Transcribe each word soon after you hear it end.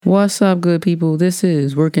What's up, good people? This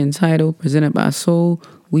is Working Title presented by Soul.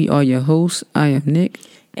 We are your hosts. I am Nick.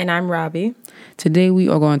 And I'm Robbie. Today we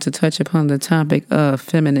are going to touch upon the topic of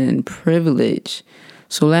feminine privilege.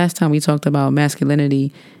 So last time we talked about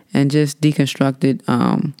masculinity and just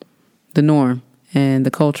deconstructed the norm and the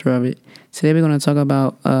culture of it. Today we're going to talk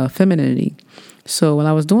about femininity. So while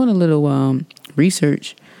I was doing a little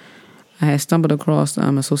research, I had stumbled across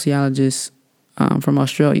a sociologist from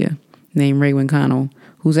Australia named Raewyn Connell,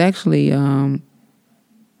 who's actually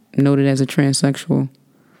noted as a transsexual.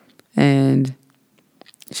 And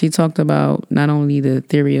she talked about not only the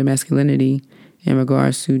theory of masculinity in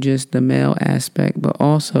regards to just the male aspect, but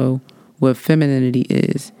also what femininity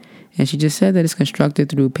is. And she just said that it's constructed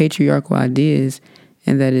through patriarchal ideas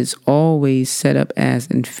and that it's always set up as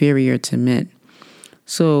inferior to men.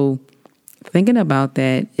 So thinking about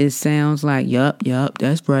that, it sounds like, yup,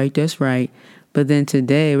 that's right. But then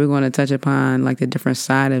today we're going to touch upon like the different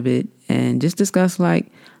side of it and just discuss like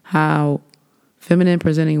how feminine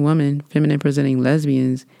presenting women, feminine presenting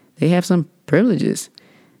lesbians, they have some privileges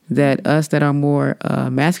that us that are more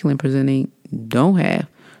masculine presenting don't have.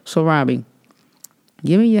 So Robbie,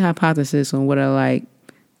 give me your hypothesis on what are like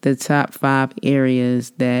the top 5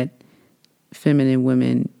 areas that feminine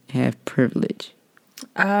women have privilege.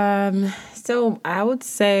 So I would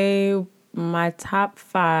say my top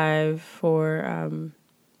 5 for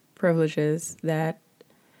privileges that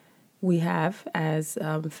we have as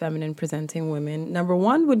feminine presenting women. Number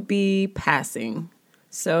 1 would be passing.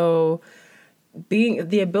 So being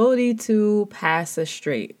the ability to pass us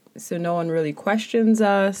straight. So no one really questions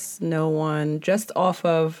us. No one, just off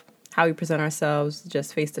of how we present ourselves,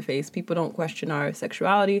 just face to face. People don't question our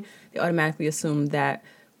sexuality. They automatically assume that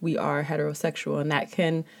we are heterosexual, and that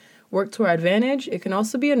can work to our advantage. It can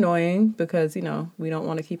also be annoying because, we don't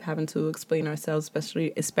want to keep having to explain ourselves,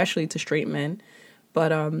 especially to straight men.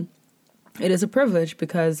 But it is a privilege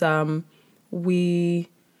because if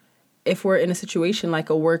we're in a situation like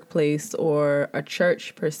a workplace or a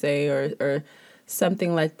church per se, or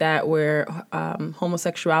something like that where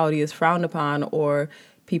homosexuality is frowned upon or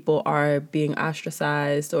people are being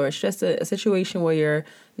ostracized, or it's just a situation where you're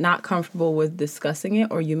not comfortable with discussing it,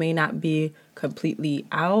 or you may not be completely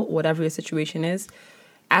out, whatever your situation is.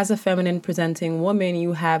 As a feminine presenting woman,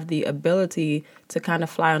 you have the ability to kind of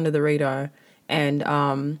fly under the radar and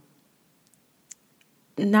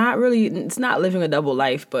it's not living a double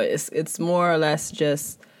life, but it's more or less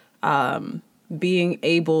just being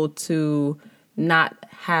able to not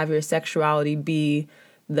have your sexuality be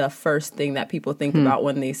the first thing that people think about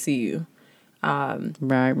when they see you.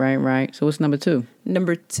 Right. So what's number 2?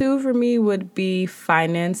 Number 2 for me would be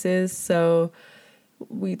finances. So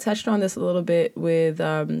we touched on this a little bit with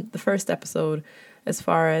the first episode as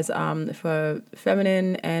far as if a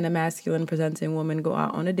feminine and a masculine presenting woman go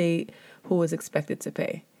out on a date, who is expected to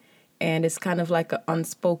pay. And it's kind of like an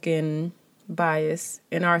unspoken bias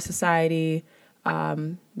in our society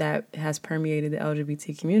that has permeated the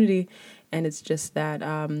LGBT community. And it's just that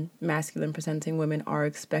masculine presenting women are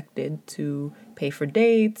expected to pay for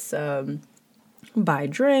dates, buy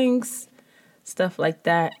drinks, stuff like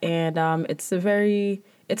that. And it's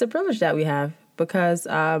a privilege that we have because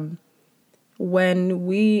when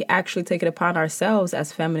we actually take it upon ourselves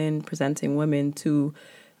as feminine presenting women to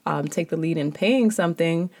take the lead in paying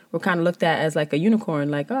something, we're kind of looked at as like a unicorn,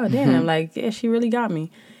 like, oh, damn, like, yeah, she really got me.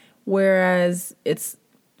 Whereas it's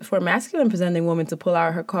for a masculine presenting woman to pull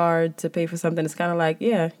out her card to pay for something, it's kind of like,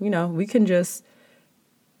 yeah, we can just,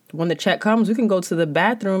 when the check comes, we can go to the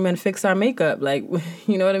bathroom and fix our makeup. Like,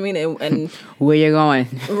 you know what I mean? And where you going?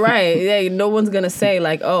 Right. Yeah. No one's going to say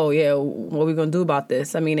like, oh, yeah, what are we going to do about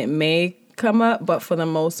this? I mean, it may come up, but for the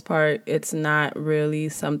most part, it's not really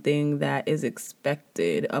something that is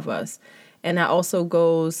expected of us. And that also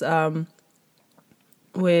goes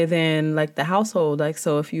within like the household. Like,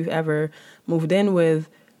 so if you've ever moved in with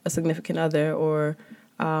a significant other or,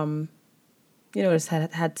 just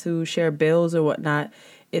had to share bills or whatnot,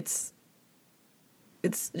 it's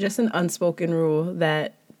just an unspoken rule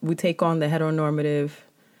that we take on the heteronormative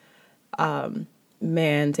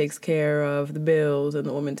man takes care of the bills and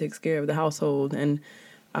the woman takes care of the household. And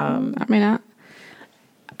I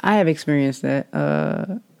have experienced that.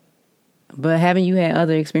 But haven't you had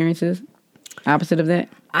other experiences opposite of that?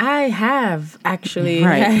 I have, actually.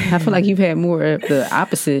 Right. I feel like you've had more of the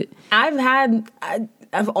opposite.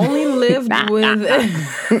 I've only lived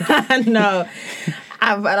with... No.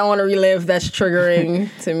 I don't want to relive. That's triggering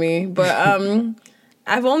to me. But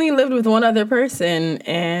I've only lived with one other person,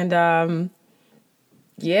 and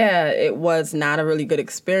it was not a really good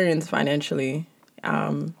experience financially.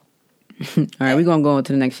 All right, we're gonna go on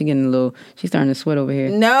to the next. She's starting to sweat over here.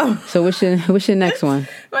 No. So what's your next one?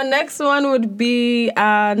 My next one would be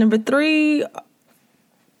number 3.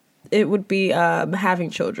 It would be having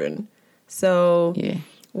children. So Yeah.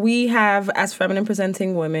 we have, as feminine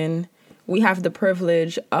presenting women, we have the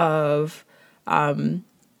privilege of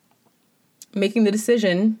making the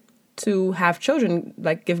decision to have children,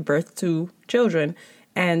 like give birth to children.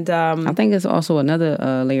 And I think it's also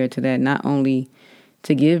another layer to that, not only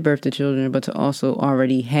to give birth to children, but to also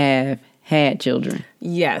already have had children.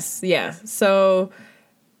 Yes, yeah. So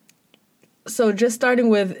just starting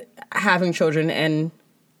with having children and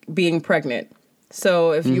being pregnant.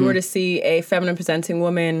 So if you were to see a feminine presenting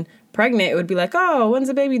woman pregnant, it would be like, oh, when's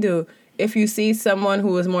the baby due? If you see someone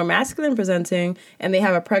who is more masculine presenting and they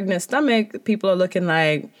have a pregnant stomach, people are looking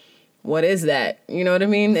like, what is that? You know what I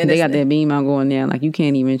mean? And they got that beam out going down, like you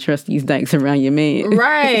can't even trust these dykes around your man.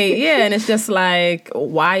 Right, yeah. And it's just like,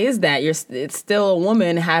 why is that? It's still a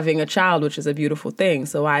woman having a child, which is a beautiful thing.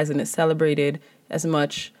 So why isn't it celebrated as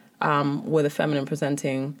much with a feminine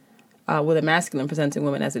presenting with a masculine presenting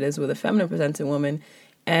woman as it is with a feminine presenting woman?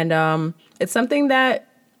 And it's something that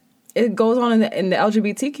it goes on in the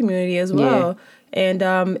LGBT community as well. Yeah. And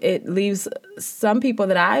it leaves some people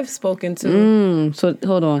that I've spoken to. So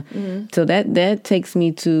hold on. Mm-hmm. So that takes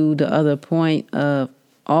me to the other point of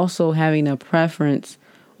also having a preference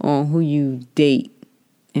on who you date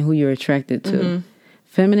and who you're attracted to. Mm-hmm.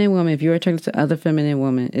 Feminine women, if you're attracted to other feminine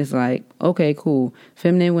women, it's like, okay, cool.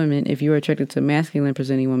 Feminine women, if you're attracted to masculine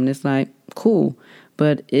presenting women, it's like, cool.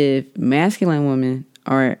 But if masculine women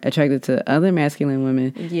are attracted to other masculine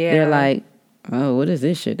women, they're like, oh, what is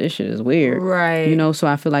this shit? This shit is weird. Right. You know, so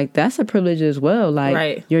I feel like that's a privilege as well.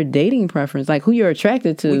 Like, your dating preference, like who you're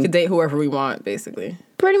attracted to. We could date whoever we want, basically.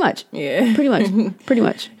 Pretty much. Yeah. Pretty much. Pretty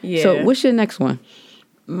much. Yeah. So what's your next one?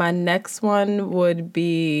 My next one would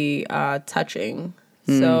be touching.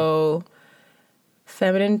 So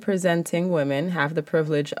feminine presenting women have the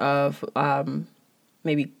privilege of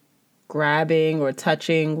maybe grabbing or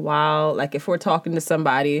touching while, like, if we're talking to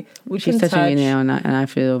somebody, She's can touching me now, and I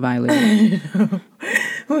feel violated.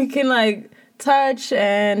 We can, like, touch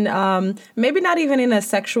and maybe not even in a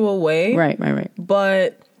sexual way. Right.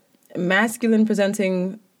 But masculine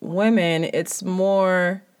presenting women, it's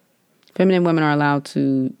more... Feminine women are allowed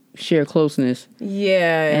to share closeness.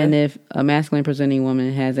 Yeah. And if a masculine presenting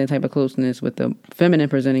woman has that type of closeness with a feminine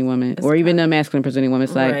presenting woman, or even a masculine presenting woman,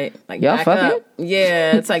 it's like y'all fucking? Up.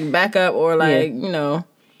 Yeah, it's like back up or like,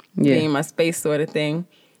 be in my space sort of thing.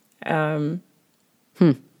 And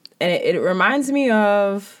it reminds me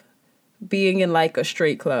of being in like a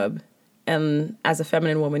straight club. And as a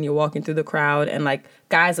feminine woman, you're walking through the crowd and like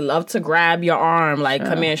guys love to grab your arm, like,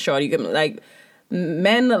 come here, shorty. Like,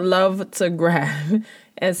 men love to grab.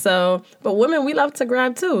 And so, but women, we love to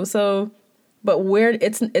grab too. So, but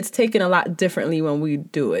it's taken a lot differently when we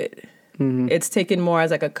do it. Mm-hmm. It's taken more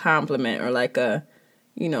as like a compliment or like a,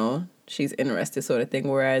 she's interested sort of thing.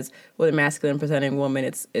 Whereas with a masculine presenting woman,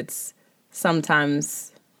 it's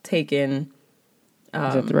sometimes taken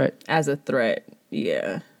as a threat. As a threat,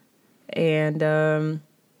 yeah. And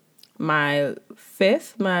my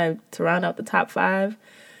fifth, to round out the top 5,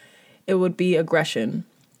 it would be aggression.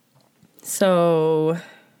 So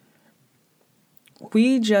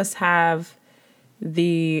we just have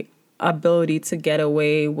the ability to get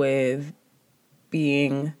away with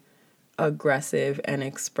being aggressive and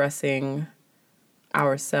expressing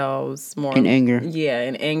ourselves more in anger. Yeah,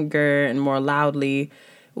 in anger and more loudly.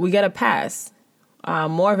 We get a pass,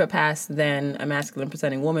 more of a pass than a masculine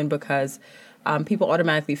presenting woman because people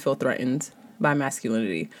automatically feel threatened by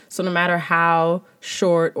masculinity. So no matter how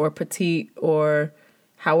short or petite or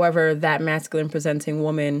however that masculine presenting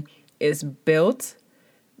woman is built,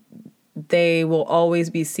 they will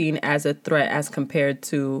always be seen as a threat as compared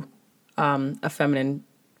to a feminine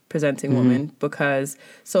presenting woman. Because,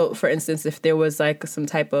 so for instance, if there was like some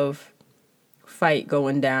type of fight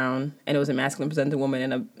going down and it was a masculine presenting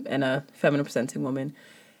woman and a feminine presenting woman,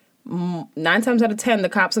 9 times out of 10, the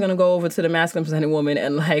cops are going to go over to the masculine presenting woman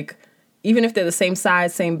and like, even if they're the same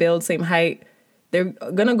size, same build, same height, they're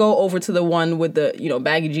going to go over to the one with the,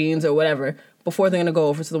 baggy jeans or whatever before they're going to go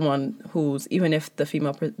over to the one who's, even if the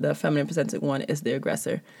feminine presenting one is the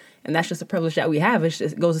aggressor. And that's just a privilege that we have.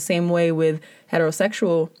 It goes the same way with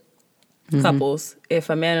heterosexual couples.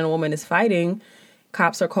 If a man and a woman is fighting,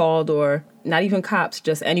 cops are called, or not even cops,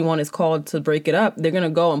 just anyone is called to break it up. They're going to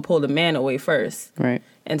go and pull the man away first. Right.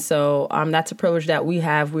 And so that's a privilege that we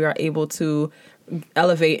have. We are able to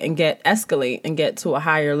elevate and escalate and get to a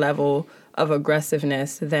higher level of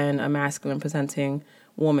aggressiveness than a masculine presenting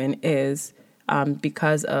woman is,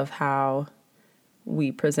 because of how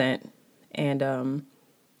we present And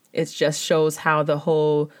it just shows how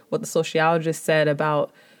what the sociologist said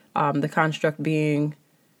about the construct being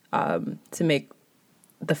to make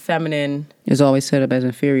the feminine is always set up as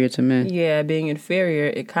inferior to men. Yeah, being inferior,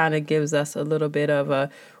 it kind of gives us a little bit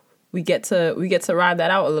of we get to ride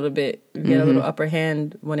that out a little bit. We get a little upper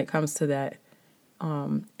hand when it comes to that.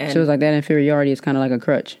 And so it's like that inferiority is kind of like a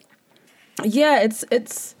crutch. Yeah, it's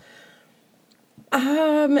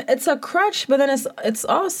a crutch, but then it's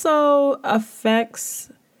also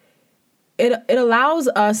affects. It allows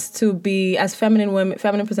us to be, as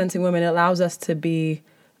feminine presenting women. It allows us to be.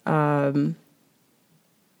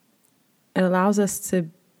 It allows us to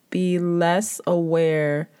be less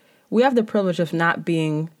aware. We have the privilege of not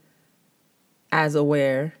being as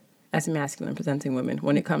aware as masculine presenting women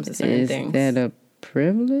when it comes to certain things. Is that a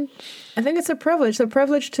privilege? I think it's a privilege. It's a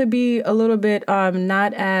privilege to be a little bit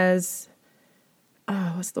not as,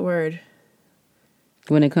 what's the word?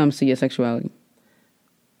 When it comes to your sexuality.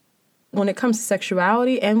 When it comes to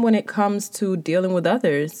sexuality and when it comes to dealing with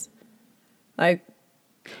others. Like,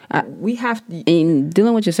 we have to... In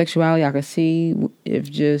dealing with your sexuality, I could see if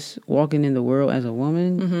just walking in the world as a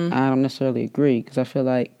woman, I don't necessarily agree, because I feel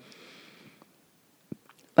like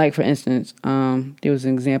for instance, there was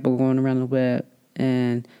an example going around the web,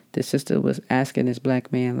 and the sister was asking this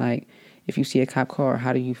black man, like, if you see a cop car,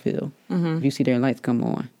 how do you feel? If you see their lights come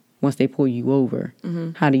on, once they pull you over,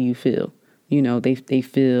 how do you feel? You know, they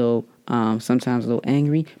feel sometimes a little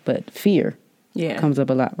angry, but fear comes up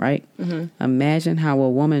a lot, right? Imagine how a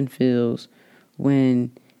woman feels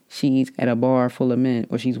when she's at a bar full of men,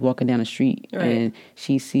 or she's walking down the street and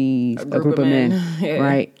she sees a group of men,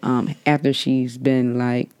 right? After she's been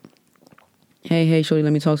like, hey, shorty,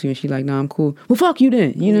 let me talk to you. And she's like, no, I'm cool. Well, fuck you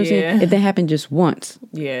then. You know what I'm saying? If that happened just once.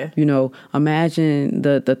 Yeah. You know, imagine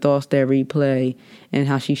the thoughts that replay and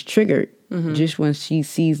how she's triggered just when she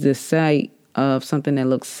sees the sight of something that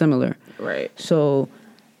looks similar. Right. So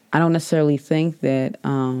I don't necessarily think that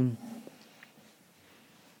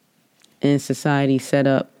in society set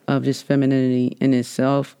up of just femininity in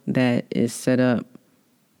itself that is set up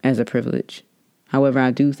as a privilege. However,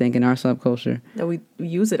 I do think in our subculture that we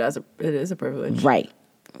use it it is a privilege. Right.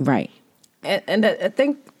 And I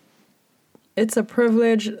think it's a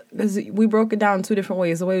privilege because we broke it down two different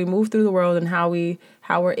ways. The way we move through the world and who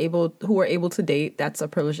we're able to date, that's a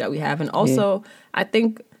privilege that we have. And also, I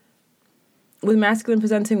think with masculine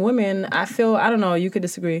presenting women, I don't know, you could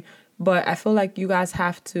disagree, but I feel like you guys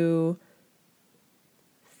have to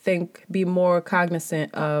be more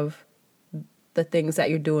cognizant of the things that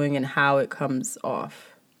you're doing and how it comes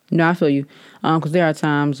off. No, I feel you. Because there are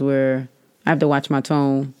times where I have to watch my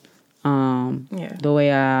tone, the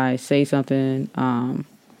way I say something.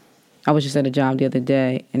 I was just at a job the other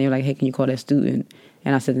day, and they were like, hey, can you call that student?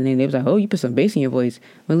 And I said the name. They was like, oh, you put some bass in your voice.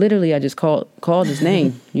 When literally I just called his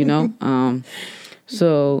name, you know?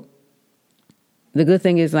 So the good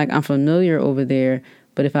thing is, like, I'm familiar over there,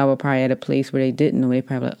 but if I were probably at a place where they didn't know, they'd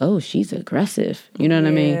probably like, oh, she's aggressive. You know what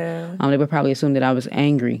I mean? They would probably assume that I was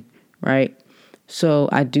angry, right? So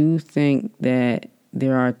I do think that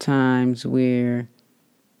there are times where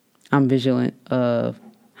I'm vigilant of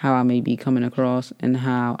how I may be coming across and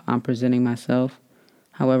how I'm presenting myself.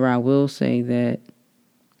 However, I will say that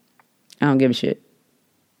I don't give a shit.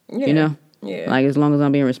 Yeah. You know? Yeah. Like, as long as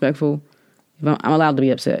I'm being respectful, I'm allowed to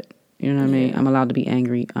be upset. You know what I mean? I'm allowed to be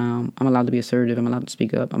angry. I'm allowed to be assertive. I'm allowed to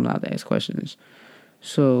speak up. I'm allowed to ask questions.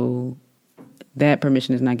 So that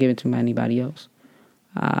permission is not given to anybody else.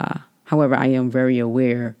 However, I am very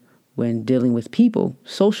aware when dealing with people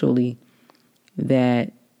socially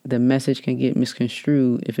that the message can get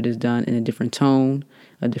misconstrued if it is done in a different tone,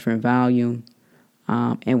 a different volume,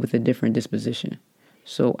 and with a different disposition.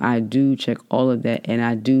 So I do check all of that, and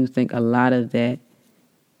I do think a lot of that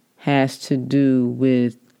has to do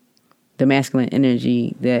with the masculine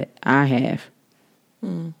energy that I have.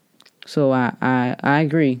 So I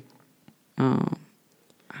agree.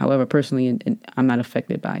 However, personally, I'm not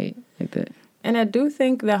affected by it like that. And I do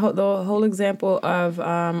think that the whole example of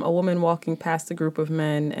a woman walking past a group of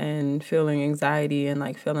men and feeling anxiety and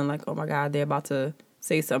like feeling like, oh my God, they're about to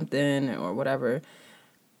say something or whatever.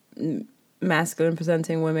 Masculine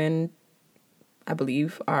presenting women, I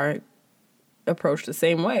believe, are approached the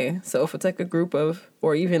same way. So if it's like a group of,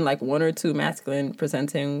 or even like one or two masculine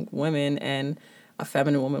presenting women and a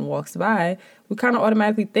feminine woman walks by, we kind of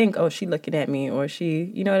automatically think, oh, she looking at me, or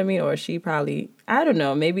she, you know what I mean? Or she probably, I don't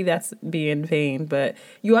know, maybe that's being vain, but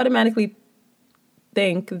you automatically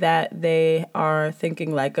think that they are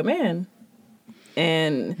thinking like a man.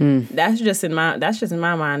 And that's just in my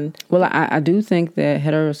mind. Well, I do think that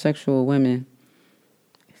heterosexual women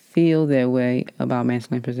feel that way about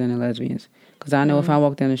masculine presenting lesbians. Because I know if I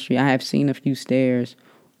walk down the street, I have seen a few stares,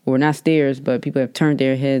 or not stares, but people have turned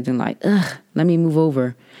their heads and like, ugh, let me move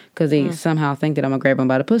over. Because they somehow think that I'm going to grab them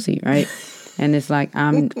by the pussy, right? And it's like,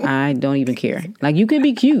 I don't even care. Like, you could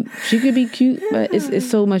be cute. She could be cute, but it's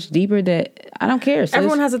so much deeper that I don't care. So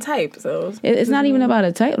everyone has a type, so. It's not even about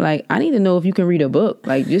a type. Like, I need to know if you can read a book.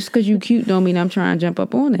 Like, just because you cute don't mean I'm trying to jump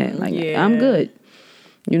up on that. Like, I'm good.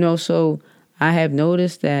 You know, so I have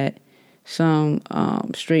noticed that some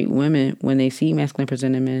straight women, when they see masculine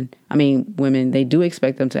presenting women, they do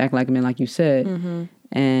expect them to act like men, like you said.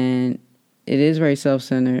 And it is very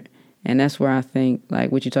self-centered. And that's where I think,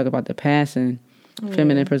 like, what you talk about the passing,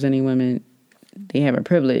 feminine presenting women, they have a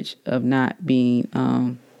privilege of not being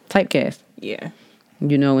typecast. Yeah.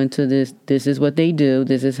 You know, into this is what they do,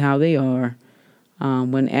 this is how they are.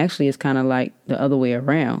 When actually it's kind of like the other way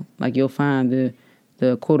around. Like, you'll find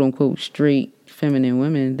the quote-unquote straight feminine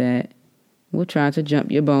women that will try to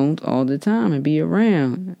jump your bones all the time and be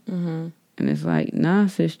around. And it's like, nah,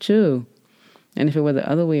 sis, chill. And if it were the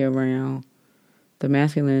other way around, the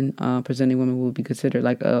masculine presenting woman would be considered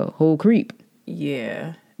like a whole creep.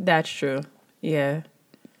 Yeah, that's true. Yeah.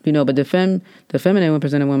 You know, but the feminine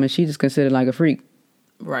presenting woman, she's just considered like a freak.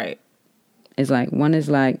 Right. It's like, one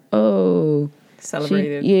is like, oh,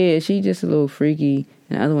 celebrated. She just a little freaky.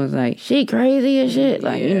 And the other one's like, she crazy as shit.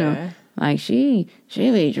 Like, you know, like she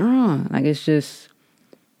be drunk. Like, it's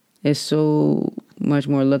so much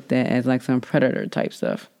more looked at as like some predator type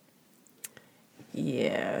stuff.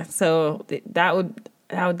 Yeah, so that would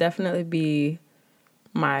definitely be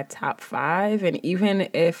my top 5, and even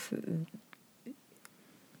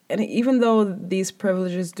though these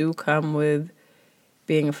privileges do come with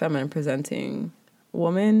being a feminine presenting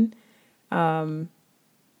woman,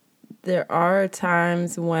 there are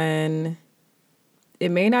times when it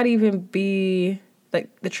may not even be like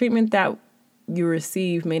the treatment that you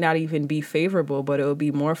receive may not even be favorable, but it will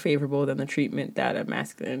be more favorable than the treatment that a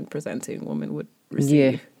masculine presenting woman would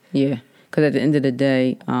receive. Yeah. Because at the end of the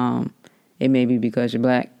day, it may be because you're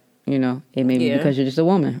black, you know. It may be because you're just a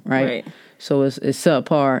woman, right? So it's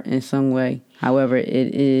subpar in some way. However,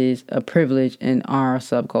 it is a privilege in our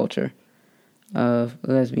subculture of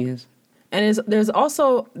lesbians. And there's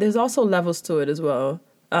also levels to it as well.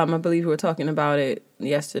 I believe we were talking about it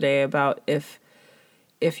yesterday about if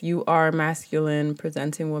you are a masculine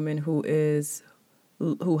presenting woman who has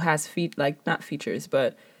not features,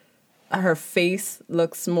 but her face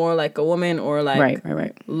looks more like a woman or like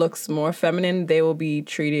looks more feminine, they will be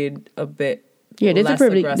treated a bit there's less a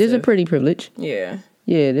privilege. aggressive. There's a pretty privilege. Yeah,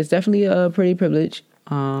 there's definitely a pretty privilege.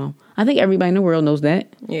 I think everybody in the world knows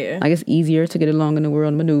that. Yeah, like, it's easier to get along in the world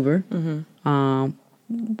and maneuver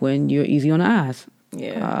when you're easy on the eyes.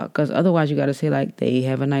 Yeah, because otherwise you got to say like they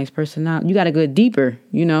have a nice personality. You got to go deeper,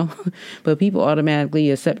 you know. But people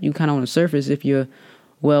automatically accept you kind of on the surface if you're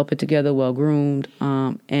well put together, well groomed,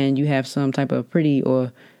 and you have some type of pretty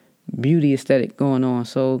or beauty aesthetic going on.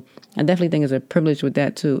 So I definitely think it's a privilege with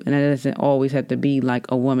that too. And that doesn't always have to be like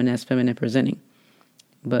a woman that's feminine presenting,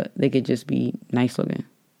 but they could just be nice looking.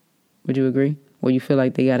 Would you agree? Or you feel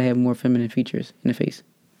like they got to have more feminine features in the face?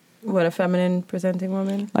 What, a feminine presenting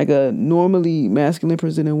woman? Like a normally masculine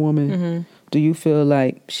presenting woman, do you feel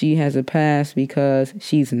like she has a pass because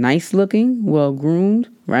she's nice looking, well groomed,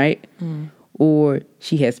 right? Or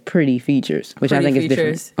she has pretty features, which I think is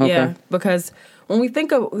different. Okay. Yeah, because when we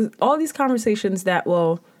think of all these conversations that,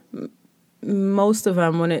 most of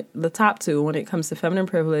them, the top two, when it comes to feminine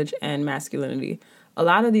privilege and masculinity, a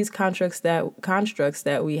lot of these constructs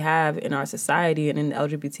that we have in our society and in the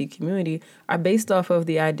LGBT community are based off of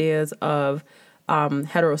the ideas of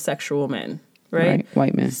heterosexual men, right?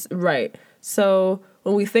 White men. Right. So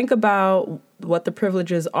when we think about what the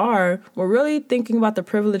privileges are, we're really thinking about the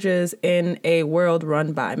privileges in a world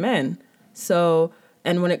run by men. So,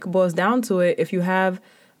 and when it boils down to it, if you have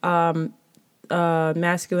a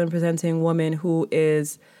masculine presenting woman who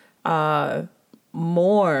is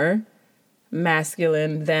more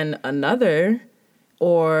masculine than another,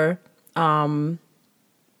 or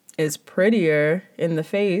is prettier in the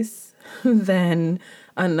face than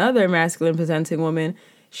another masculine presenting woman,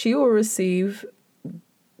 she will receive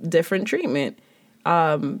different treatment.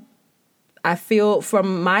 I feel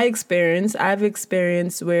from my experience, I've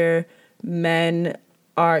experienced where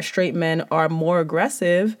straight men are more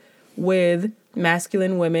aggressive with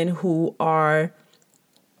masculine women who are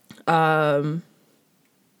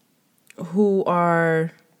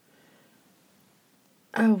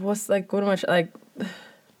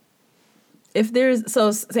if there's,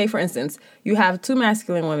 so say for instance, you have two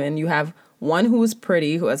masculine women, you have one who is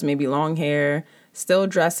pretty, who has maybe long hair, still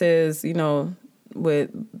dresses, with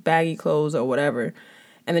baggy clothes or whatever.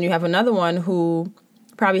 And then you have another one who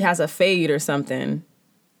probably has a fade or something.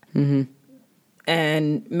 Mm-hmm.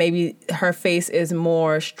 And maybe her face is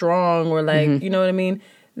more strong or like, you know what I mean?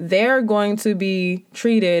 They're going to be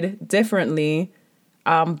treated differently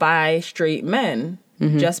by straight men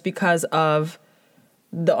just because of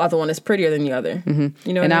the other one is prettier than the other.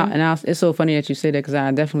 You know what I mean? It's so funny that you say that because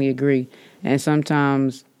I definitely agree. And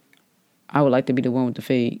sometimes I would like to be the one with the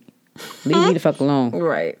fade. Leave me the fuck alone.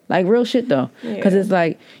 Right. Like, real shit, though. Because it's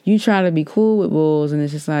like, you try to be cool with bulls, and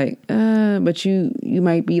it's just like, but you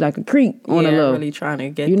might be like a creep on the low. Really trying to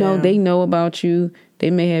get You know, down. they know about you. They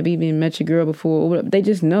may have even met your girl before. Or whatever. They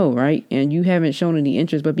just know, right? And you haven't shown any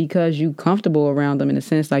interest, but because you comfortable around them in a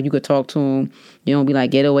sense, like, you could talk to them. You don't be like,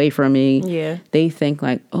 get away from me. Yeah. They think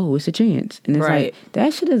like, oh, it's a chance. And it's like,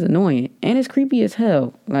 that shit is annoying. And it's creepy as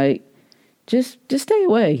hell. Like, just stay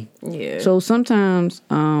away. Yeah. So sometimes,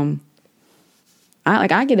 I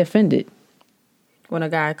get offended when a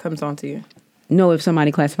guy comes on to you. No, if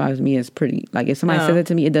somebody classifies me as pretty. Like, if somebody says it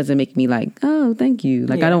to me, it doesn't make me like, oh, thank you.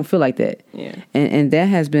 Like, I don't feel like that. Yeah. And that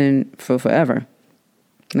has been for forever.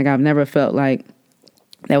 Like, I've never felt like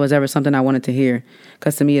that was ever something I wanted to hear.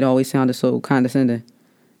 Because to me, it always sounded so condescending.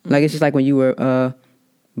 Like, it's just like when you were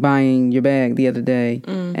buying your bag the other day,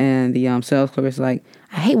 and the sales clerk was like,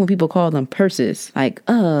 I hate when people call them purses. Like,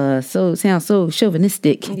 so sounds so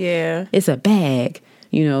chauvinistic. Yeah. It's a bag,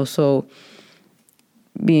 you know. So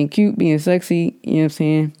being cute, being sexy, you know what I'm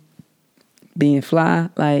saying? Being fly,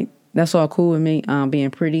 like, that's all cool with me.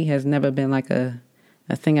 Being pretty has never been like a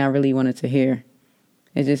thing I really wanted to hear.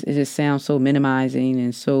 It just sounds so minimizing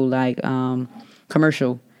and so like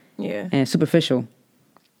commercial, and superficial.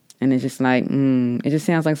 And it's just like, it just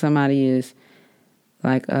sounds like somebody is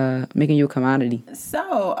like making you a commodity.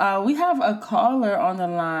 So we have a caller on the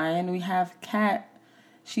line. We have Kat.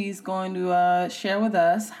 She's going to share with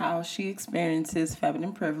us how she experiences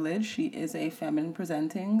feminine privilege. She is a feminine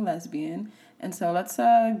presenting lesbian. And so let's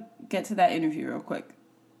get to that interview real quick.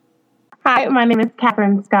 Hi, my name is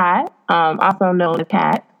Catherine Scott, also known as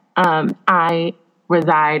Kat. I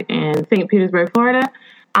reside in St. Petersburg, Florida.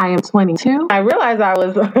 I am 22. I realized I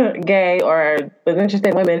was gay or was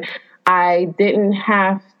interested in women. I didn't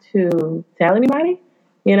have to tell anybody.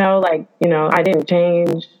 I didn't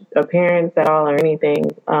change appearance at all or anything.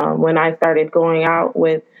 When I started going out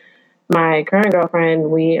with my current girlfriend,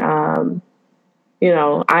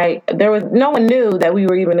 there was no one knew that we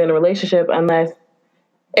were even in a relationship unless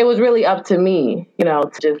it was really up to me, to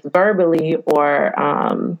just verbally or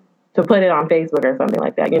to put it on Facebook or something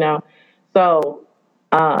like that, So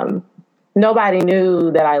nobody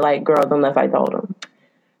knew that I like girls unless I told them.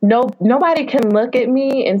 Nobody can look at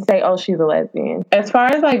me and say, oh, she's a lesbian. As far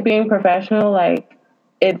as like being professional, like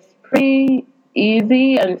it's pretty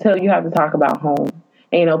easy until you have to talk about home.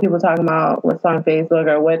 And, people talking about what's on Facebook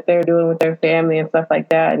or what they're doing with their family and stuff like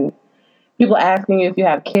that. And people asking you if you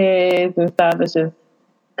have kids and stuff. It's just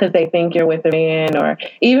because they think you're with a man. Or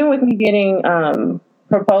even with me getting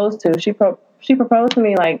proposed to, she proposed to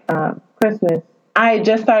me like Christmas. I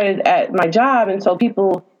just started at my job, and so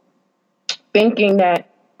people thinking that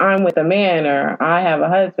I'm with a man or I have a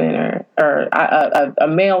husband or a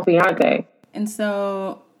male fiance. And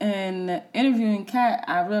so in interviewing Kat,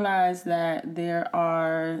 I realized that there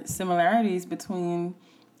are similarities between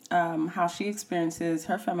how she experiences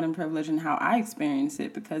her feminine privilege and how I experience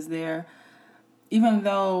it, because even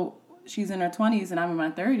though she's in her 20s and I'm in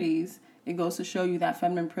my 30s, it goes to show you that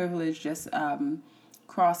feminine privilege just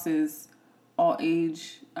crosses all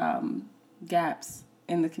age gaps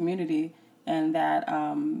in the community. And that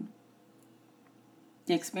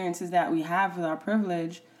the experiences that we have with our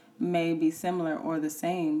privilege may be similar or the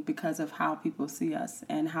same because of how people see us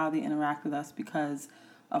and how they interact with us because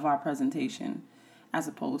of our presentation, as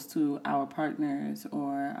opposed to our partners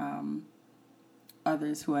or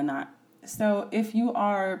others who are not. So if you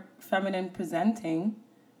are feminine presenting,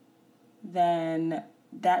 then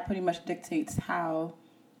that pretty much dictates how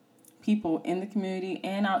people in the community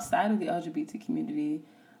and outside of the LGBT community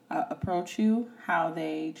approach you, how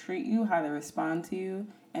they treat you, how they respond to you,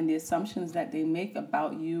 and the assumptions that they make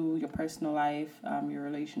about you, your personal life, your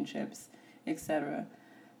relationships, etc.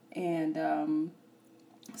 And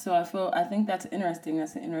so I think that's interesting.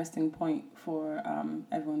 That's an interesting point for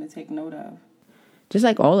everyone to take note of. Just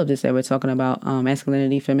like all of this that we're talking about,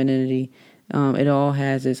 masculinity, femininity, it all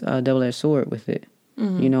has this double-edged sword with it,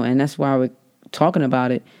 and that's why we're talking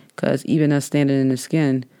about it, because even us standing in the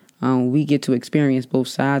skin, we get to experience both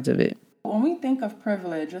sides of it. When we think of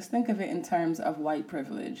privilege, let's think of it in terms of white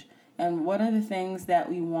privilege. And what are the things that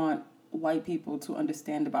we want white people to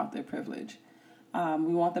understand about their privilege?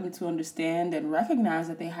 We want them to understand and recognize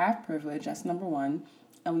that they have privilege. That's number one.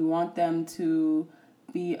 And we want them to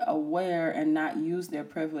be aware and not use their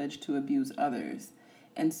privilege to abuse others.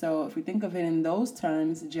 And so if we think of it in those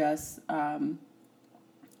terms, just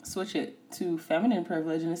switch it to feminine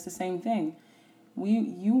privilege, and it's the same thing.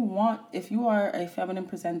 If you are a feminine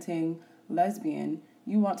presenting lesbian,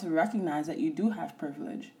 you want to recognize that you do have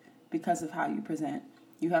privilege because of how you present.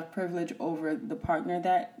 You have privilege over the partner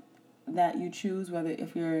that you choose, whether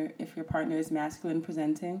if your partner is masculine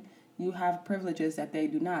presenting, you have privileges that they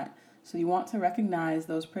do not. So you want to recognize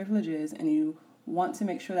those privileges, and you want to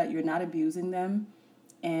make sure that you're not abusing them,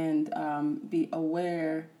 and be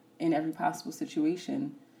aware in every possible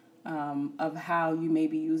situation of how you may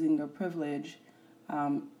be using your privilege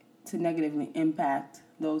to negatively impact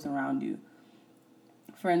those around you.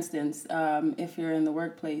 For instance, if you're in the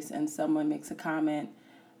workplace and someone makes a comment,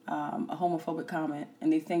 a homophobic comment,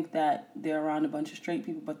 and they think that they're around a bunch of straight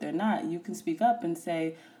people, but they're not, you can speak up and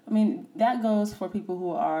say, that goes for people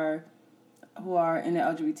who are in the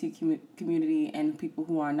LGBT community and people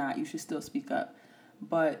who are not. You should still speak up.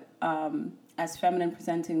 But as feminine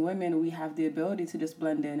presenting women, we have the ability to just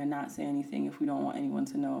blend in and not say anything if we don't want anyone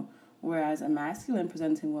to know. Whereas a masculine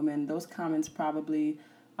presenting woman, those comments probably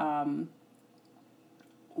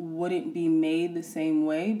wouldn't be made the same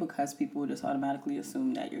way because people would just automatically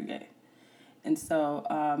assume that you're gay. And so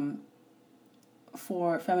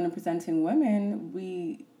for feminine presenting women,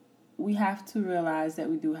 we have to realize that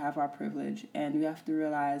we do have our privilege, and we have to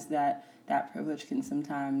realize that that privilege can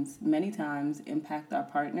sometimes, many times, impact our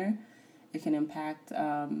partner. It can impact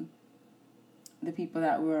the people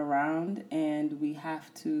that we're around, and we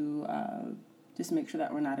have to just make sure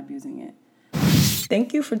that we're not abusing it.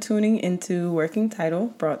 Thank you for tuning into Working Title,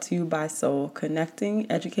 brought to you by Soul, connecting,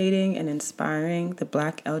 educating, and inspiring the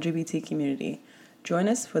Black LGBT community. Join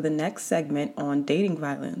us for the next segment on dating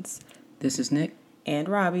violence. This is Nick and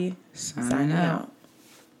Robbie signing out.